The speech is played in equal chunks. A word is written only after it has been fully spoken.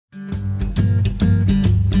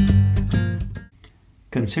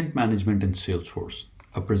Consent Management in Salesforce,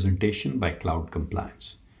 a presentation by Cloud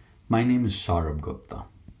Compliance. My name is Saurabh Gupta.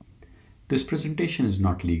 This presentation is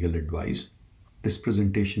not legal advice. This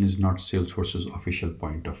presentation is not Salesforce's official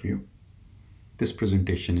point of view. This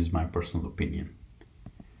presentation is my personal opinion.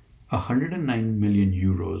 109 million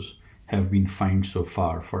euros have been fined so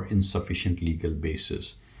far for insufficient legal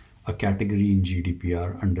basis, a category in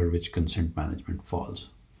GDPR under which consent management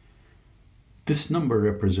falls. This number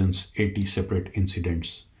represents 80 separate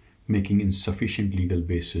incidents, making insufficient legal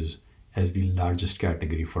basis as the largest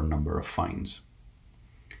category for number of fines.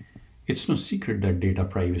 It's no secret that data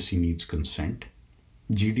privacy needs consent.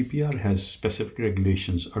 GDPR has specific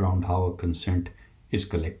regulations around how a consent is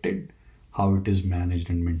collected, how it is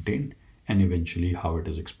managed and maintained, and eventually how it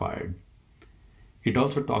is expired. It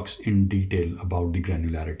also talks in detail about the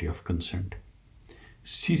granularity of consent.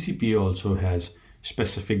 CCPA also has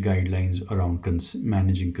specific guidelines around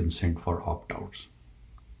managing consent for opt-outs.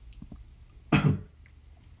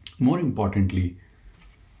 More importantly,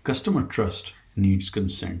 customer trust needs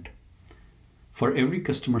consent. For every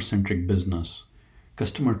customer-centric business,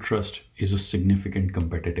 customer trust is a significant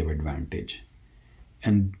competitive advantage.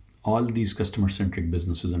 And all these customer-centric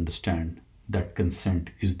businesses understand that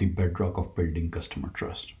consent is the bedrock of building customer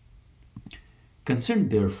trust.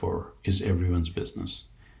 Consent, therefore, is everyone's business.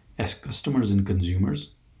 As customers and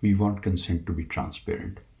consumers, we want consent to be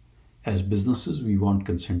transparent. As businesses, we want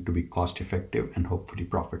consent to be cost-effective and hopefully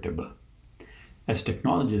profitable. As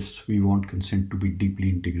technologists, we want consent to be deeply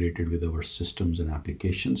integrated with our systems and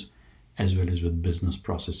applications, as well as with business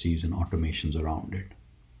processes and automations around it.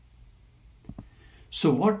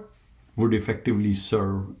 So what would effectively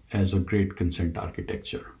serve as a great consent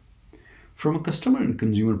architecture? From a customer and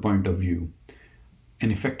consumer point of view,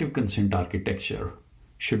 an effective consent architecture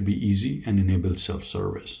should be easy and enable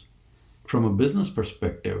self-service. From a business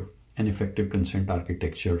perspective, an effective consent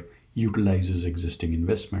architecture utilizes existing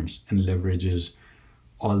investments and leverages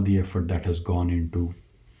all the effort that has gone into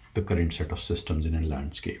the current set of systems in a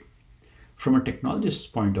landscape. From a technologist's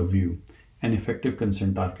point of view, an effective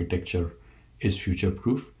consent architecture is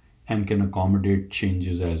future-proof and can accommodate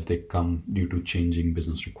changes as they come due to changing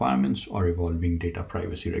business requirements or evolving data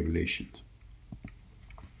privacy regulations.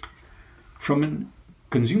 From a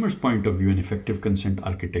consumer's point of view, an effective consent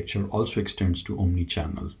architecture also extends to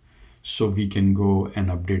omni-channel. So we can go and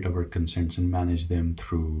update our consents and manage them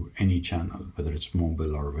through any channel, whether it's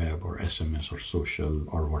mobile or web or SMS or social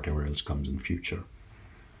or whatever else comes in future.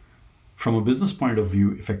 From a business point of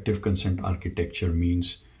view, effective consent architecture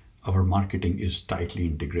means our marketing is tightly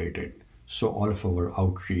integrated. So all of our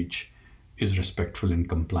outreach is respectful and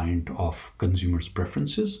compliant of consumers'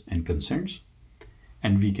 preferences and consents.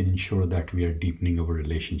 And we can ensure that we are deepening our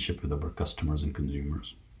relationship with our customers and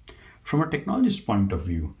consumers. From a technologist's point of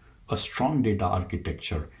view, a strong data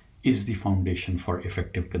architecture is the foundation for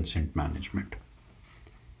effective consent management.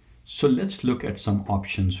 So let's look at some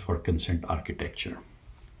options for consent architecture.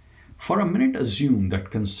 For a minute, assume that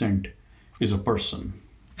consent is a person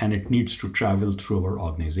and it needs to travel through our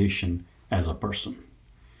organization as a person.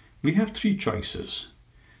 We have three choices.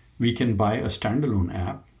 We can buy a standalone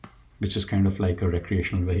app, which is kind of like a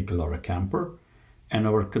recreational vehicle or a camper, and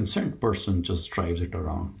our consent person just drives it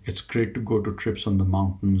around. It's great to go to trips on the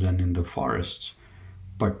mountains and in the forests,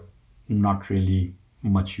 but not really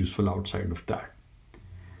much useful outside of that.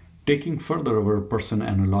 Taking further our person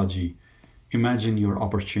analogy, imagine your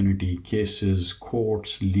opportunity, cases,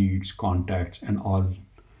 quotes, leads, contacts, and all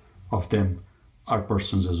of them are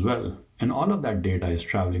persons as well. And all of that data is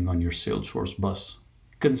traveling on your Salesforce bus.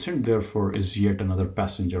 Consent, therefore, is yet another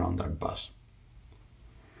passenger on that bus.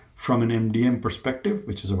 From an MDM perspective,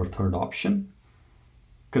 which is our third option,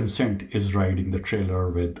 consent is riding the trailer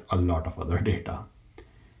with a lot of other data.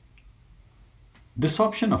 This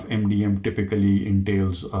option of MDM typically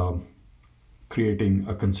entails creating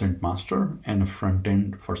a consent master and a front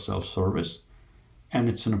end for self-service, and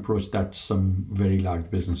it's an approach that some very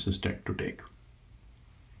large businesses tend to take.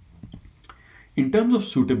 In terms of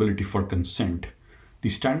suitability for consent, the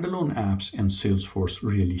standalone apps and Salesforce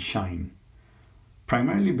really shine,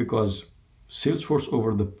 primarily because Salesforce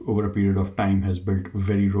over a period of time has built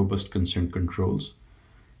very robust consent controls,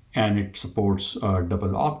 and it supports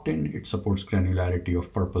double opt-in, it supports granularity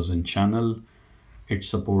of purpose and channel, it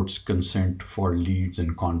supports consent for leads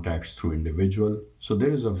and contacts through individual. So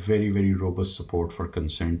there is a very, very robust support for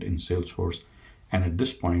consent in Salesforce, and at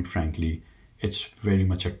this point, frankly, it's very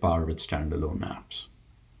much at par with standalone apps.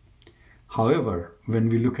 However, when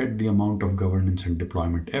we look at the amount of governance and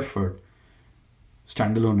deployment effort,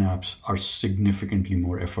 standalone apps are significantly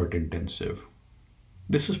more effort intensive.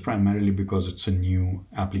 This is primarily because it's a new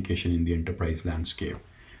application in the enterprise landscape.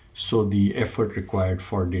 So the effort required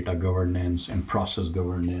for data governance and process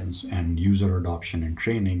governance and user adoption and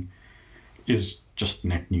training is just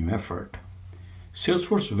net new effort.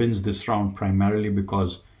 Salesforce wins this round primarily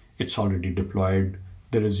because it's already deployed.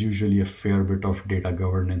 There is usually a fair bit of data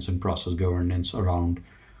governance and process governance around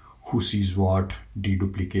who sees what,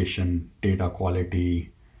 deduplication, data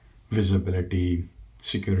quality, visibility,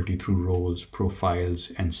 security through roles,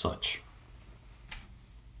 profiles, and such.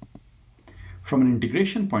 From an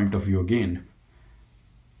integration point of view, again,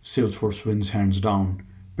 Salesforce wins hands down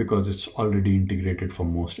because it's already integrated for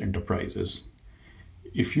most enterprises.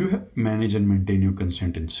 If you manage and maintain your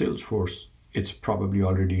consent in Salesforce, it's probably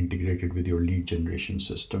already integrated with your lead generation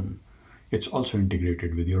system. It's also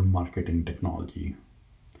integrated with your marketing technology.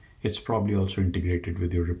 It's probably also integrated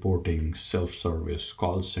with your reporting, self-service,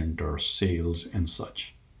 call center, sales, and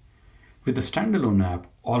such. With a standalone app,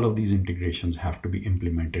 all of these integrations have to be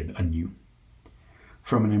implemented anew.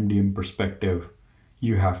 From an MDM perspective,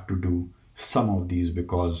 you have to do some of these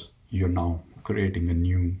because you're now creating a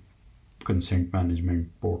new consent management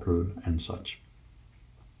portal and such.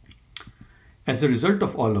 As a result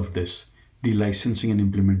of all of this, the licensing and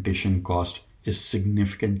implementation cost is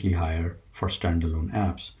significantly higher for standalone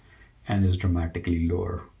apps and is dramatically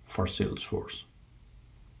lower for Salesforce.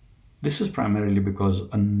 This is primarily because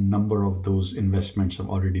a number of those investments have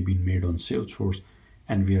already been made on Salesforce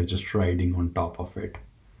and we are just riding on top of it.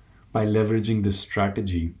 By leveraging this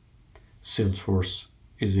strategy, Salesforce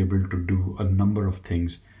is able to do a number of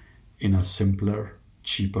things in a simpler,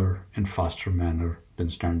 cheaper, and faster manner than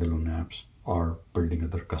standalone apps or building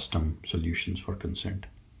other custom solutions for consent.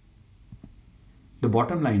 The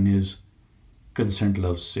bottom line is consent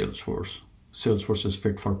loves Salesforce. Salesforce is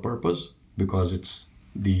fit for purpose because it's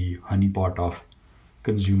the honeypot of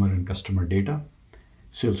consumer and customer data.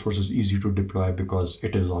 Salesforce is easy to deploy because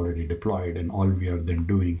it is already deployed, and all we are then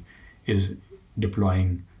doing is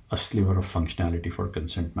deploying a sliver of functionality for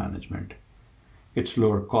consent management. It's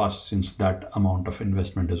lower cost since that amount of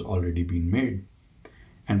investment has already been made.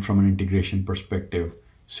 And from an integration perspective,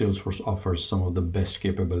 Salesforce offers some of the best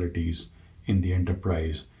capabilities in the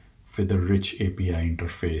enterprise with a rich API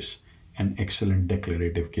interface and excellent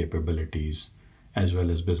declarative capabilities, as well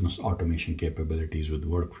as business automation capabilities with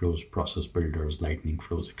workflows, process builders, lightning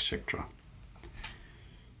flows, etc.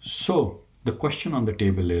 So the question on the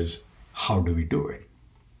table is, how do we do it?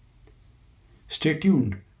 Stay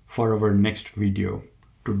tuned for our next video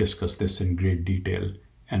to discuss this in great detail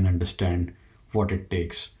and understand what it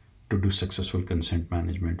takes to do successful consent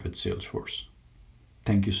management with Salesforce.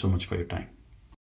 Thank you so much for your time.